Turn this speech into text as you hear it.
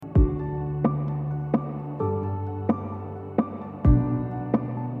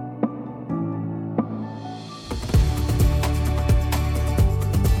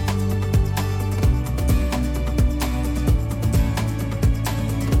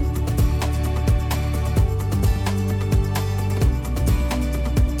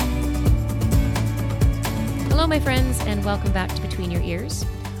my friends, and welcome back to Between Your Ears.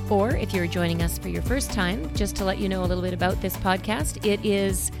 Or if you're joining us for your first time, just to let you know a little bit about this podcast, it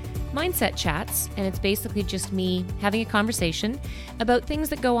is Mindset Chats, and it's basically just me having a conversation about things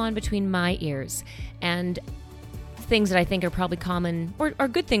that go on between my ears and things that I think are probably common or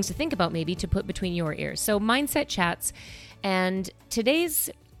good things to think about maybe to put between your ears. So Mindset Chats, and today's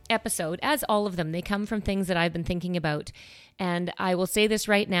episode, as all of them, they come from things that I've been thinking about. And I will say this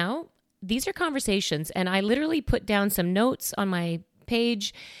right now, these are conversations, and I literally put down some notes on my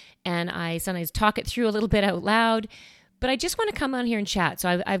page, and I sometimes talk it through a little bit out loud, but I just want to come on here and chat.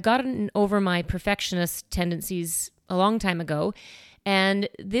 So I've gotten over my perfectionist tendencies a long time ago, and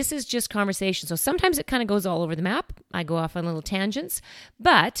this is just conversation. So sometimes it kind of goes all over the map. I go off on little tangents,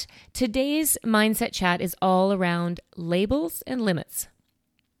 but today's Mindset Chat is all around labels and limits.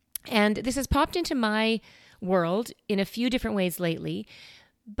 And this has popped into my world in a few different ways lately.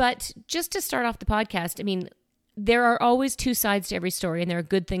 But just to start off the podcast, I mean, there are always two sides to every story, and there are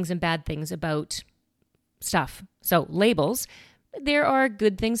good things and bad things about stuff. So labels, there are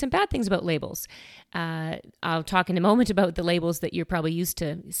good things and bad things about labels. I'll talk in a moment about the labels that you're probably used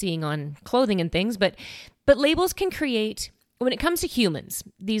to seeing on clothing and things, but labels can create, when it comes to humans,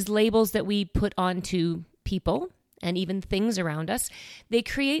 these labels that we put onto people and even things around us, they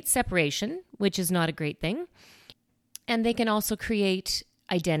create separation, which is not a great thing. And they can also create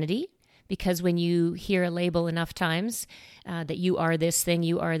identity, because when you hear a label enough times that you are this thing,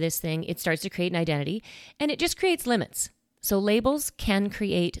 it starts to create an identity, and it just creates limits. So labels can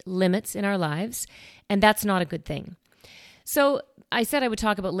create limits in our lives, and that's not a good thing. So I said I would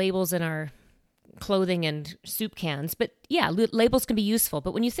talk about labels in our clothing and soup cans, but yeah, labels can be useful.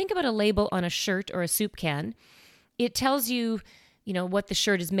 But when you think about a label on a shirt or a soup can, it tells you, what the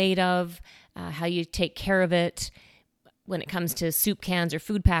shirt is made of, how you take care of it. When it comes to soup cans or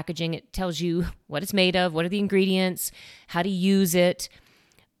food packaging, it tells you what it's made of, what are the ingredients, how to use it.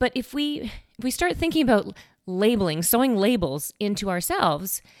 But if we start thinking about labeling, sewing labels into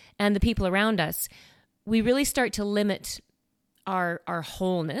ourselves and the people around us, we really start to limit our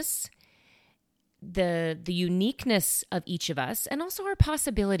wholeness, the uniqueness of each of us, and also our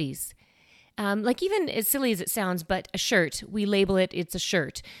possibilities. Like even as silly as it sounds, but a shirt, we label it, it's a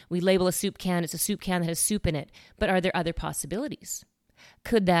shirt. We label a soup can, it's a soup can that has soup in it. But are there other possibilities?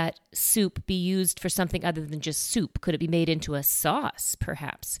 Could that soup be used for something other than just soup? Could it be made into a sauce,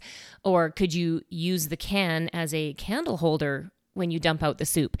 perhaps? Or could you use the can as a candle holder when you dump out the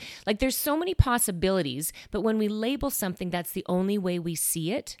soup? Like there's so many possibilities, but when we label something, that's the only way we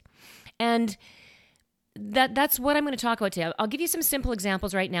see it. And that's what I'm going to talk about today. I'll give you some simple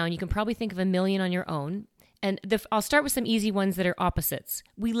examples right now, and you can probably think of a million on your own. And I'll start with some easy ones that are opposites.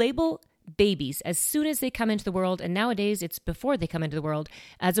 We label babies as soon as they come into the world, and nowadays it's before they come into the world,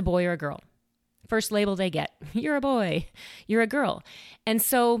 as a boy or a girl. First label they get, you're a boy, you're a girl. And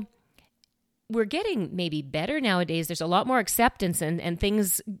so we're getting maybe better nowadays. There's a lot more acceptance and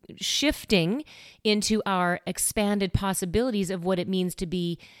things shifting into our expanded possibilities of what it means to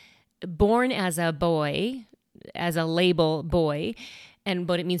be born as a boy, as a label boy, and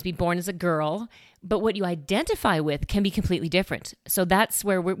what it means to be born as a girl, but what you identify with can be completely different. So that's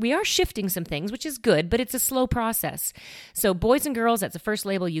where we are shifting some things, which is good, but it's a slow process. So boys and girls, that's the first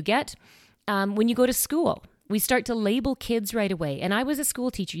label you get. When you go to school, we start to label kids right away. And I was a school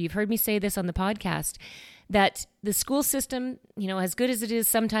teacher. You've heard me say this on the podcast, that the school system, as good as it is,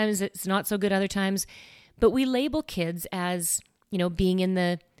 sometimes it's not so good other times, but we label kids as, being in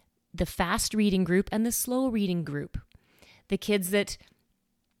the fast reading group and the slow reading group. The kids that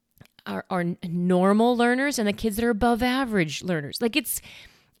are normal learners and the kids that are above average learners. Like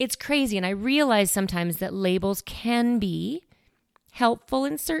it's crazy. And I realize sometimes that labels can be helpful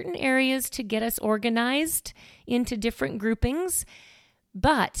in certain areas to get us organized into different groupings.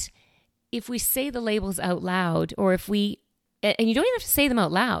 But if we say the labels out loud, or and you don't even have to say them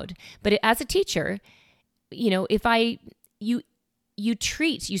out loud, but as a teacher, if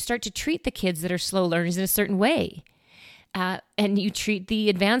you start to treat the kids that are slow learners in a certain way, and you treat the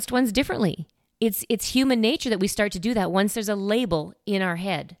advanced ones differently. It's human nature that we start to do that once there's a label in our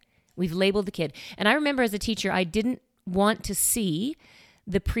head. We've labeled the kid. And I remember as a teacher, I didn't want to see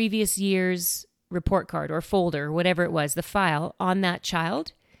the previous year's report card or folder, or whatever it was, the file on that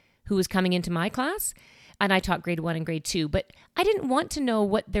child who was coming into my class. And I taught grade 1 and grade 2, but I didn't want to know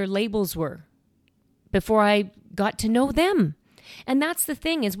what their labels were before I got to know them. And that's the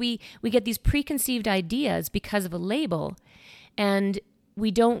thing, is we get these preconceived ideas because of a label, and we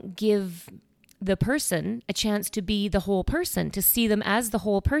don't give the person a chance to be the whole person, to see them as the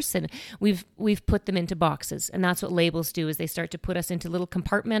whole person. We've put them into boxes, and that's what labels do, is they start to put us into little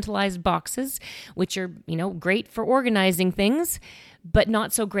compartmentalized boxes, which are, great for organizing things, but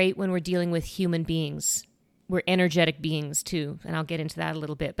not so great when we're dealing with human beings. We're energetic beings too, and I'll get into that a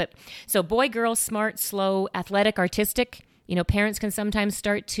little bit. But so boy, girl, smart, slow, athletic, artistic, parents can sometimes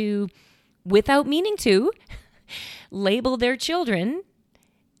start to, without meaning to, label their children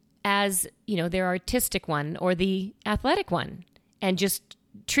as, their artistic one or the athletic one, and just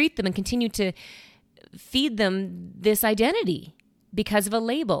treat them and continue to feed them this identity because of a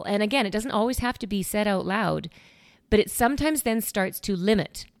label. And again, it doesn't always have to be said out loud, but it sometimes then starts to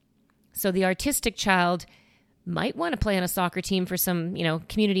limit. So the artistic child might want to play on a soccer team for some,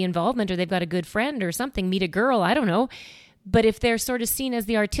 community involvement, or they've got a good friend or something, meet a girl, I don't know. But if they're sort of seen as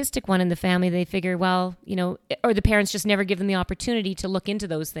the artistic one in the family, they figure, well, or the parents just never give them the opportunity to look into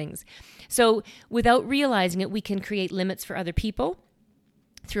those things. So without realizing it, we can create limits for other people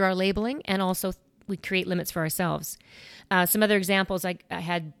through our labeling, and also we create limits for ourselves. Some other examples I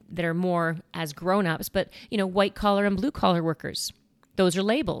had that are more as grown-ups, but, white collar and blue collar workers, those are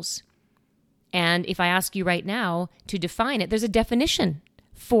labels. And if I ask you right now to define it, there's a definition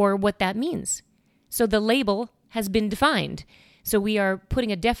for what that means. So the label has been defined. So we are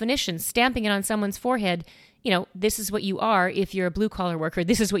putting a definition, stamping it on someone's forehead. This is what you are if you're a blue collar worker.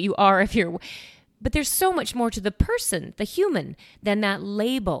 This is what you are if you're... But there's so much more to the person, the human, than that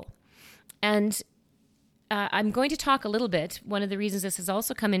label. And I'm going to talk a little bit. One of the reasons this has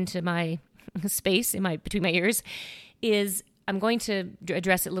also come into my space, between my ears, is I'm going to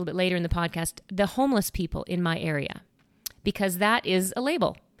address it a little bit later in the podcast, the homeless people in my area, because that is a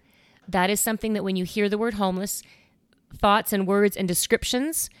label. That is something that when you hear the word homeless, thoughts and words and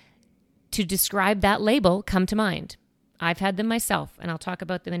descriptions to describe that label come to mind. I've had them myself, and I'll talk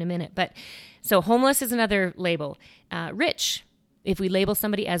about them in a minute. But so homeless is another label. Rich, if we label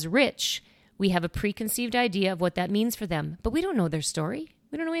somebody as rich, we have a preconceived idea of what that means for them, but we don't know their story.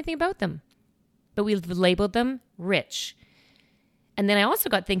 We don't know anything about them, but we've labeled them rich. And then I also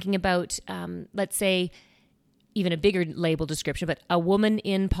got thinking about, let's say, even a bigger label description, but a woman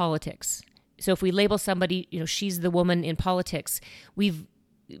in politics. So if we label somebody, she's the woman in politics,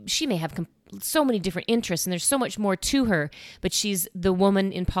 she may have so many different interests, and there's so much more to her, but she's the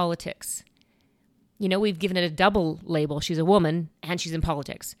woman in politics. We've given it a double label. She's a woman and she's in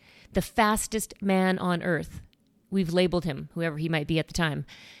politics. The fastest man on earth. We've labeled him, whoever he might be at the time.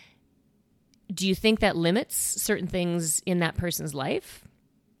 Do you think that limits certain things in that person's life?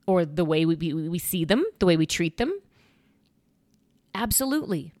 Or the way we see them, the way we treat them?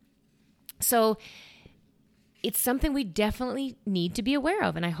 Absolutely. So it's something we definitely need to be aware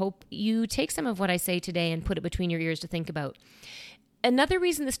of. And I hope you take some of what I say today and put it between your ears to think about. Another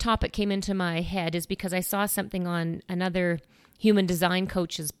reason this topic came into my head is because I saw something on another human design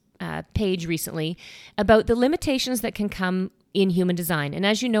coach's page recently about the limitations that can come in human design. And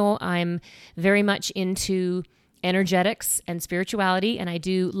as you know, I'm very much into energetics and spirituality, and I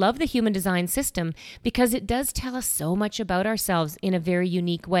do love the human design system because it does tell us so much about ourselves in a very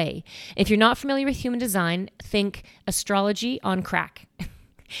unique way. If you're not familiar with human design, think astrology on crack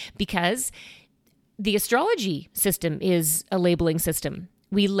because the astrology system is a labeling system.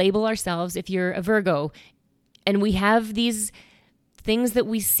 We label ourselves if you're a Virgo, and we have these things that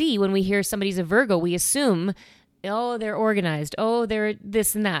we see when we hear somebody's a Virgo. We assume, oh, they're organized. Oh, they're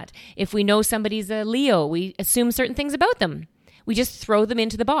this and that. If we know somebody's a Leo, we assume certain things about them. We just throw them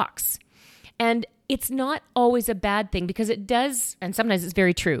into the box. And it's not always a bad thing because it does, and sometimes it's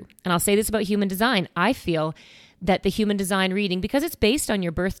very true. And I'll say this about human design. I feel that the human design reading, because it's based on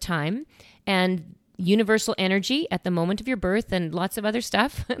your birth time and universal energy at the moment of your birth and lots of other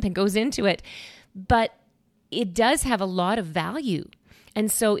stuff that goes into it, but it does have a lot of value.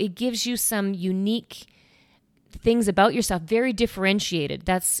 And so it gives you some unique things about yourself, very differentiated,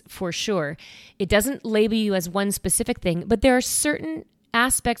 that's for sure. It doesn't label you as one specific thing, but there are certain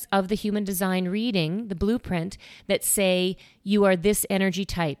aspects of the human design reading, the blueprint, that say you are this energy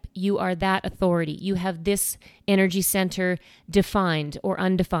type, you are that authority, you have this energy center defined or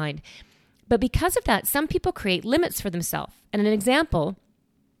undefined. But because of that, some people create limits for themselves. And an example,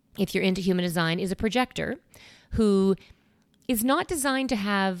 if you're into human design, is a projector who is not designed to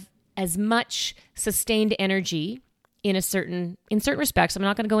have as much sustained energy in certain respects. I'm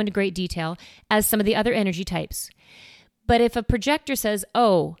not going to go into great detail as some of the other energy types. But if a projector says,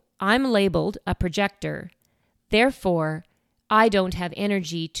 oh, I'm labeled a projector, therefore I don't have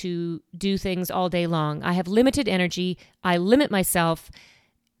energy to do things all day long. I have limited energy. I limit myself.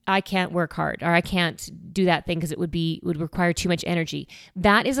 I can't work hard, or I can't do that thing because it would require too much energy.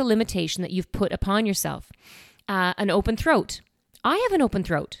 That is a limitation that you've put upon yourself. An open throat. I have an open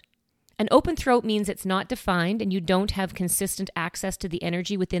throat. An open throat means it's not defined and you don't have consistent access to the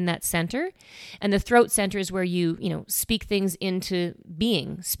energy within that center. And the throat center is where you speak things into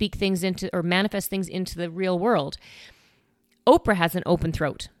being, speak things into, or manifest things into the real world. Oprah has an open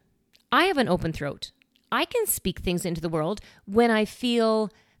throat. I have an open throat. I can speak things into the world when I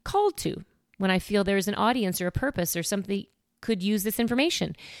feel called to, when I feel there's an audience or a purpose or something could use this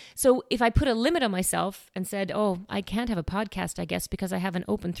information. So if I put a limit on myself and said, oh, I can't have a podcast, I guess, because I have an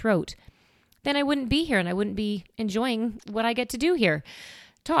open throat, then I wouldn't be here and I wouldn't be enjoying what I get to do here,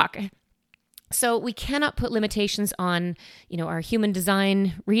 talk. So we cannot put limitations on, our human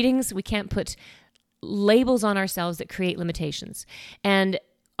design readings. We can't put labels on ourselves that create limitations. And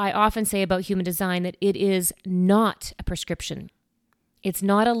I often say about human design that it is not a prescription. It's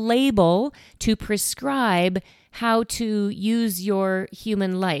not a label to prescribe how to use your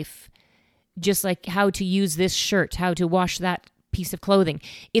human life, just like how to use this shirt, how to wash that piece of clothing.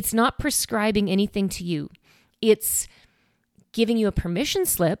 It's not prescribing anything to you. It's giving you a permission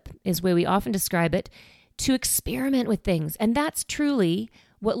slip, is the way we often describe it, to experiment with things. And that's truly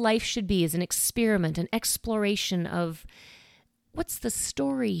what life should be, is an experiment, an exploration of what's the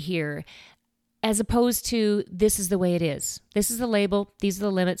story here, as opposed to this is the way it is. This is the label. These are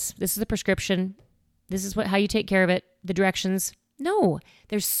the limits. This is the prescription. This is how you take care of it, the directions. No,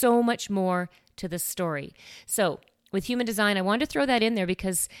 there's so much more to the story. So with human design, I wanted to throw that in there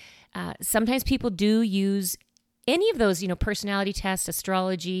because sometimes people do use any of those, personality tests,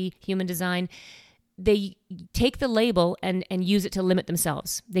 astrology, human design. They take the label and use it to limit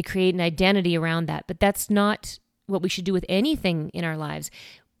themselves. They create an identity around that, but that's not what we should do with anything in our lives.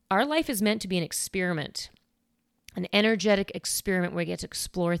 Our life is meant to be an experiment, an energetic experiment where we get to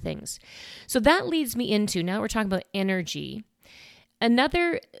explore things. So that leads me into, now we're talking about energy.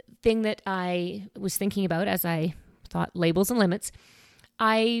 Another thing that I was thinking about as I thought labels and limits,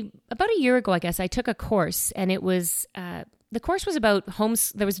 about a year ago, I guess, I took a course, and it was, the course was about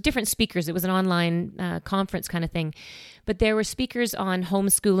there was different speakers. It was an online conference kind of thing, but there were speakers on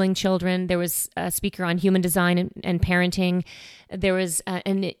homeschooling children. There was a speaker on human design and parenting. There was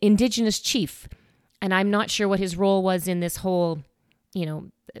an Indigenous chief, and I'm not sure what his role was in this whole,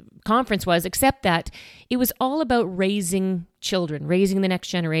 conference was, except that it was all about raising children, raising the next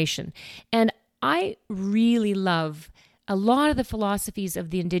generation. And I really love a lot of the philosophies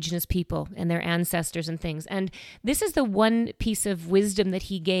of the Indigenous people and their ancestors and things. And this is the one piece of wisdom that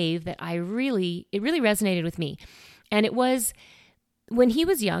he gave that it really resonated with me. And it was when he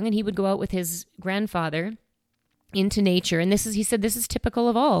was young and he would go out with his grandfather into nature. And he said, this is typical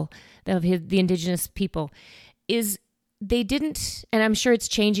of all of the Indigenous people, is they didn't, and I'm sure it's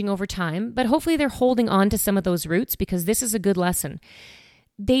changing over time, but hopefully they're holding on to some of those roots because this is a good lesson.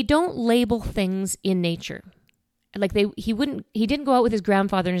 They don't label things in nature. Like he didn't go out with his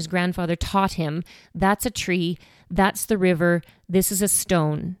grandfather and his grandfather taught him, that's a tree, that's the river, this is a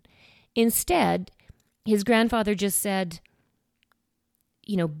stone. Instead, his grandfather just said,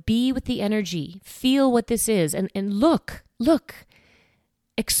 be with the energy, feel what this is, and look,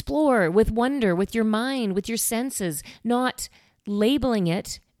 explore with wonder, with your mind, with your senses, not labeling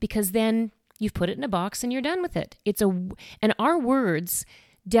it, because then you've put it in a box and you're done with it. And our words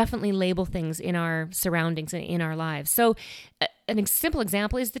definitely label things in our surroundings and in our lives. So a simple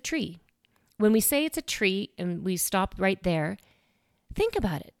example is the tree. When we say it's a tree and we stop right there, think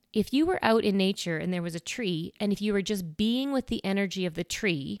about it. If you were out in nature and there was a tree, and if you were just being with the energy of the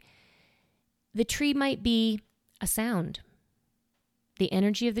tree might be a sound. The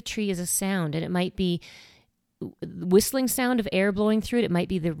energy of the tree is a sound, and it might be whistling sound of air blowing through it. It might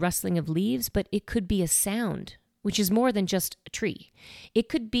be the rustling of leaves, but it could be a sound, which is more than just a tree. It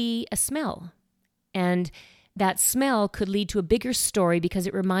could be a smell, and that smell could lead to a bigger story because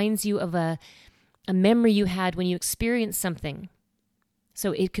it reminds you of a memory you had when you experienced something.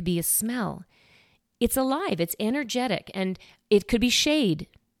 So it could be a smell. It's alive, it's energetic, and it could be shade.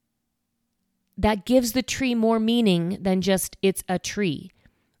 That gives the tree more meaning than just it's a tree.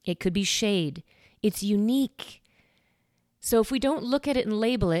 It could be shade. It's unique. So if we don't look at it and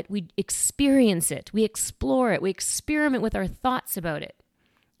label it, we experience it, we explore it, we experiment with our thoughts about it.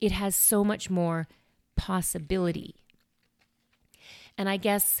 It has so much more possibility. And I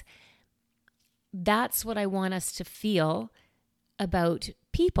guess that's what I want us to feel about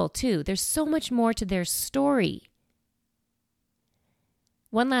people too. There's so much more to their story.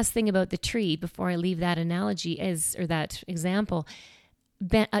 One last thing about the tree before I leave that analogy or that example,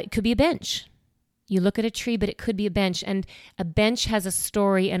 it could be a bench. You look at a tree, but it could be a bench, and a bench has a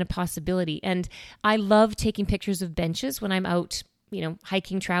story and a possibility. And I love taking pictures of benches when I'm out,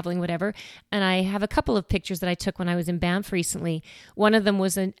 hiking, traveling, whatever. And I have a couple of pictures that I took when I was in Banff recently. One of them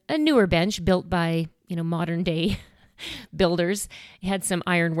was a newer bench built by, modern day builders. It had some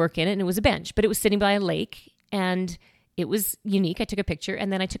iron work in it, and it was a bench, but it was sitting by a lake, and it was unique. I took a picture,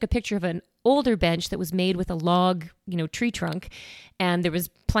 and then I took a picture of an older bench that was made with a log, tree trunk, and there was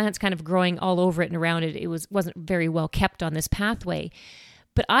plants kind of growing all over it and around it. It wasn't very well kept on this pathway.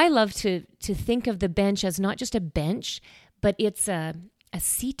 But I love to think of the bench as not just a bench, but it's a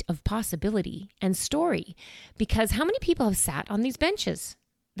seat of possibility and story. Because how many people have sat on these benches?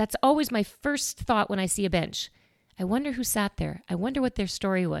 That's always my first thought when I see a bench. I wonder who sat there. I wonder what their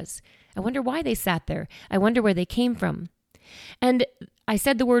story was. I wonder why they sat there. I wonder where they came from. And I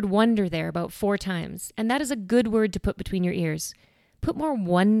said the word wonder there about 4 times. And that is a good word to put between your ears. Put more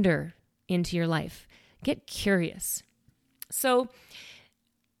wonder into your life. Get curious. So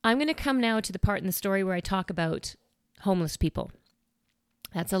I'm going to come now to the part in the story where I talk about homeless people.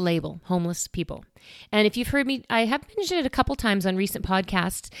 That's a label, homeless people. And if you've heard me, I have mentioned it a couple times on recent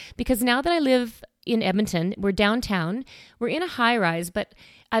podcasts, because now that I live in Edmonton, we're downtown, we're in a high rise, but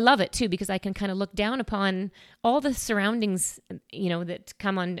I love it too, because I can kind of look down upon all the surroundings, that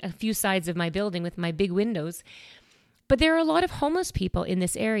come on a few sides of my building with my big windows. But there are a lot of homeless people in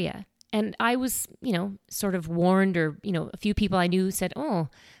this area. And I was, sort of warned, or, a few people I knew said, oh,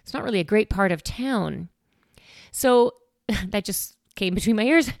 it's not really a great part of town. So that just came between my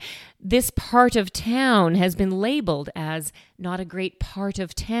ears. This part of town has been labeled as not a great part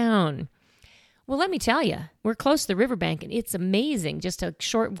of town. Well, let me tell you, we're close to the riverbank, and it's amazing. Just a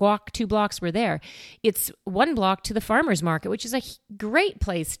short walk, 2 blocks, we're there. It's 1 block to the farmer's market, which is a great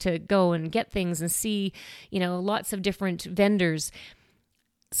place to go and get things and see, lots of different vendors.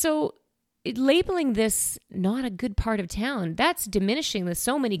 So labeling this not a good part of town, that's diminishing the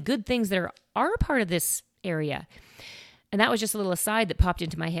so many good things that are a part of this area. And that was just a little aside that popped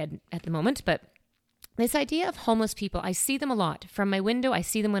into my head at the moment. But this idea of homeless people, I see them a lot from my window. I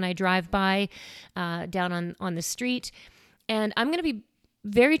see them when I drive by down on the street. And I'm going to be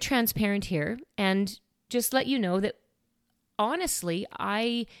very transparent here and just let you know that, honestly,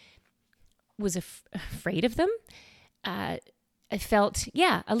 I was afraid of them. I felt,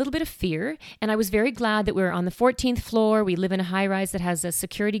 a little bit of fear. And I was very glad that we're on the 14th floor. We live in a high rise that has a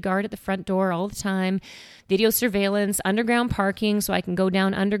security guard at the front door all the time, video surveillance, underground parking, so I can go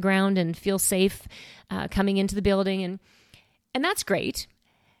down underground and feel safe coming into the building. And that's great.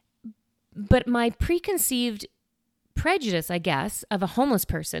 But my preconceived prejudice, I guess, of a homeless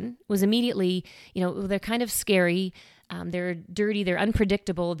person was immediately, they're kind of scary. They're dirty, they're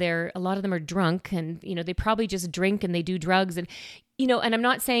unpredictable, a lot of them are drunk, and, they probably just drink and they do drugs. And, and I'm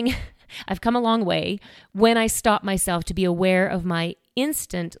not saying I've come a long way when I stop myself to be aware of my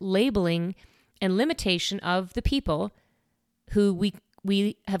instant labeling and limitation of the people who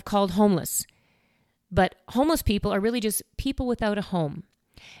we have called homeless. But homeless people are really just people without a home.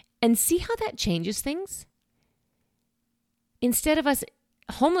 And see how that changes things? Instead of us,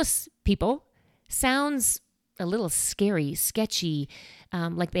 homeless people sounds a little scary, sketchy,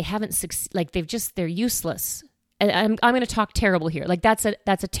 like they haven't, they're useless. And I'm going to talk terrible here. Like that's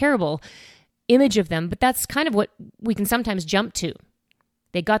a terrible image of them, but that's kind of what we can sometimes jump to.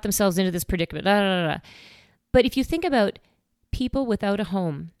 They got themselves into this predicament. But if you think about people without a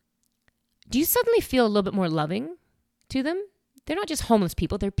home, do you suddenly feel a little bit more loving to them? They're not just homeless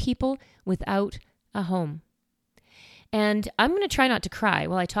people. They're people without a home. And I'm going to try not to cry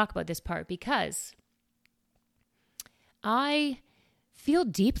while I talk about this part, because I feel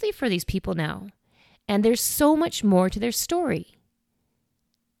deeply for these people now, and there's so much more to their story.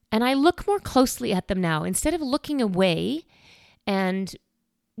 And I look more closely at them now, instead of looking away and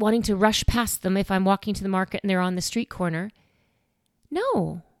wanting to rush past them if I'm walking to the market and they're on the street corner.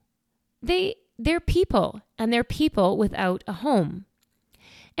 No, they're people, and they're people without a home.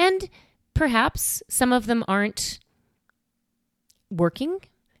 And perhaps some of them aren't working.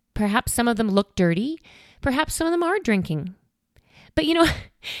 Perhaps some of them look dirty. Perhaps some of them are drinking. But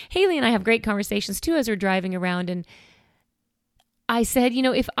Haley and I have great conversations too as we're driving around. And I said,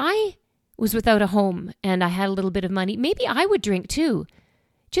 if I was without a home and I had a little bit of money, maybe I would drink too,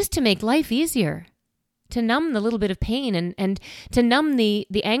 just to make life easier, to numb the little bit of pain and to numb the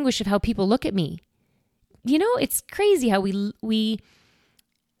anguish of how people look at me. It's crazy how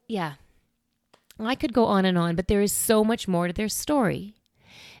I could go on, but there is so much more to their story.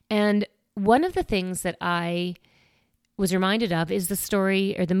 And one of the things that I was reminded of is the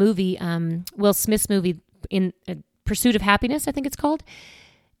story, or the movie, Will Smith's movie, in Pursuit of Happiness, I think it's called.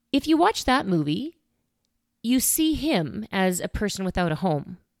 If you watch that movie, you see him as a person without a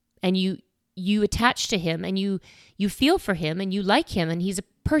home, and you attach to him, and you feel for him, and you like him, and he's a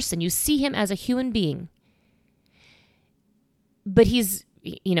person. You see him as a human being. But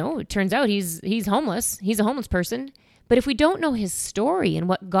it turns out he's homeless. He's a homeless person. But if we don't know his story and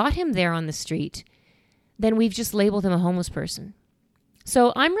what got him there on the street, then we've just labeled him a homeless person.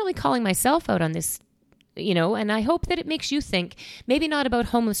 So I'm really calling myself out on this, and I hope that it makes you think, maybe not about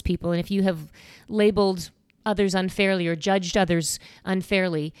homeless people, and if you have labeled others unfairly or judged others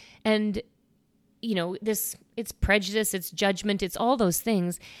unfairly, and it's prejudice, it's judgment, it's all those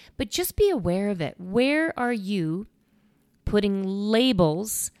things, but just be aware of it. Where are you putting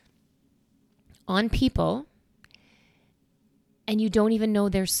labels on people and you don't even know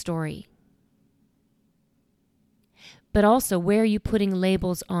their story? But also, where are you putting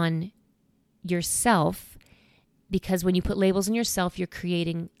labels on yourself? Because when you put labels on yourself, you're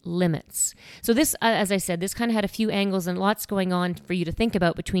creating limits. So this, as I said, this kind of had a few angles and lots going on for you to think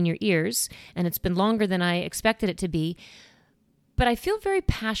about between your ears. And it's been longer than I expected it to be. But I feel very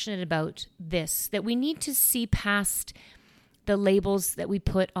passionate about this, that we need to see past the labels that we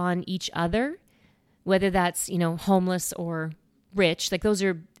put on each other, whether that's, homeless or rich. Like, those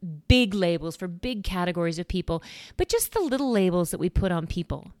are big labels for big categories of people, but just the little labels that we put on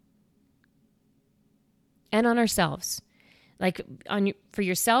people and on ourselves. Like, for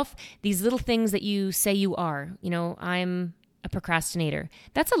yourself, these little things that you say you are. I'm a procrastinator.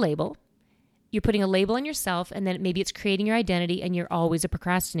 That's a label. You're putting a label on yourself, and then maybe it's creating your identity, and you're always a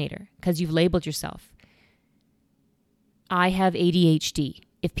procrastinator because you've labeled yourself. I have ADHD.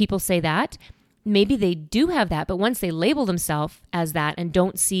 If people say that, maybe they do have that, but once they label themselves as that and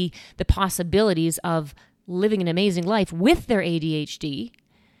don't see the possibilities of living an amazing life with their ADHD,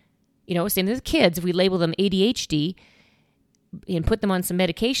 same with kids. If we label them ADHD and put them on some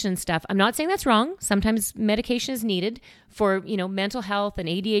medication and stuff, I'm not saying that's wrong. Sometimes medication is needed for, mental health and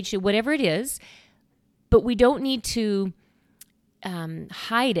ADHD, whatever it is, but we don't need to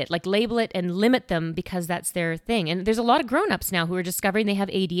hide it, like label it and limit them because that's their thing. And there's a lot of grown-ups now who are discovering they have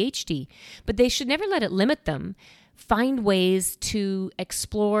ADHD, but they should never let it limit them. Find ways to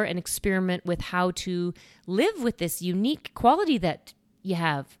explore and experiment with how to live with this unique quality that you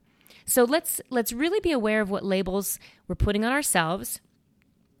have. So let's really be aware of what labels we're putting on ourselves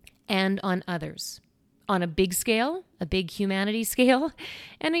and on others. On a big scale, a big humanity scale,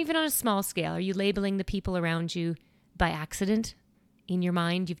 and even on a small scale. Are you labeling the people around you by accident? In your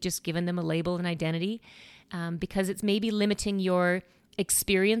mind, you've just given them a label and identity because it's maybe limiting your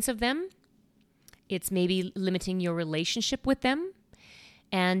experience of them. It's maybe limiting your relationship with them.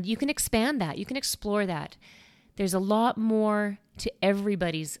 And you can expand that. You can explore that. There's a lot more to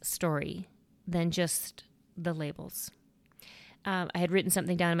everybody's story than just the labels. I had written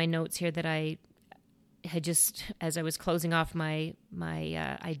something down in my notes here that I had just, as I was closing off my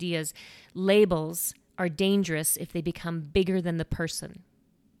ideas, labels are dangerous if they become bigger than the person.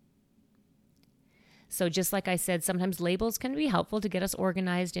 So just like I said, sometimes labels can be helpful to get us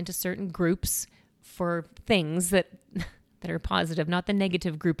organized into certain groups for things that are positive, not the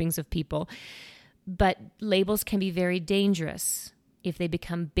negative groupings of people. But labels can be very dangerous if they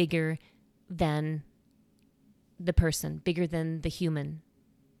become bigger than the person, bigger than the human,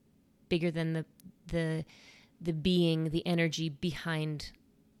 bigger than the being, the energy behind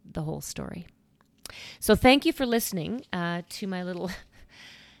the whole story. So thank you for listening to my little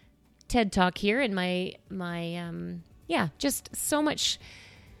TED Talk here, and my just so much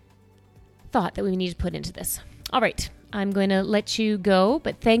thought that we need to put into this. All right, I'm going to let you go,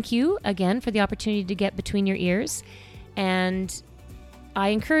 but thank you again for the opportunity to get between your ears, and I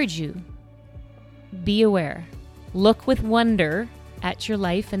encourage you, be aware, look with wonder at your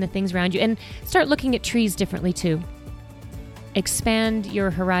life and the things around you, and start looking at trees differently too. Expand your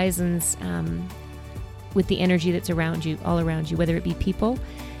horizons with the energy that's around you, all around you, whether it be people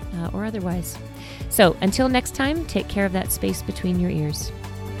or otherwise. So until next time, take care of that space between your ears.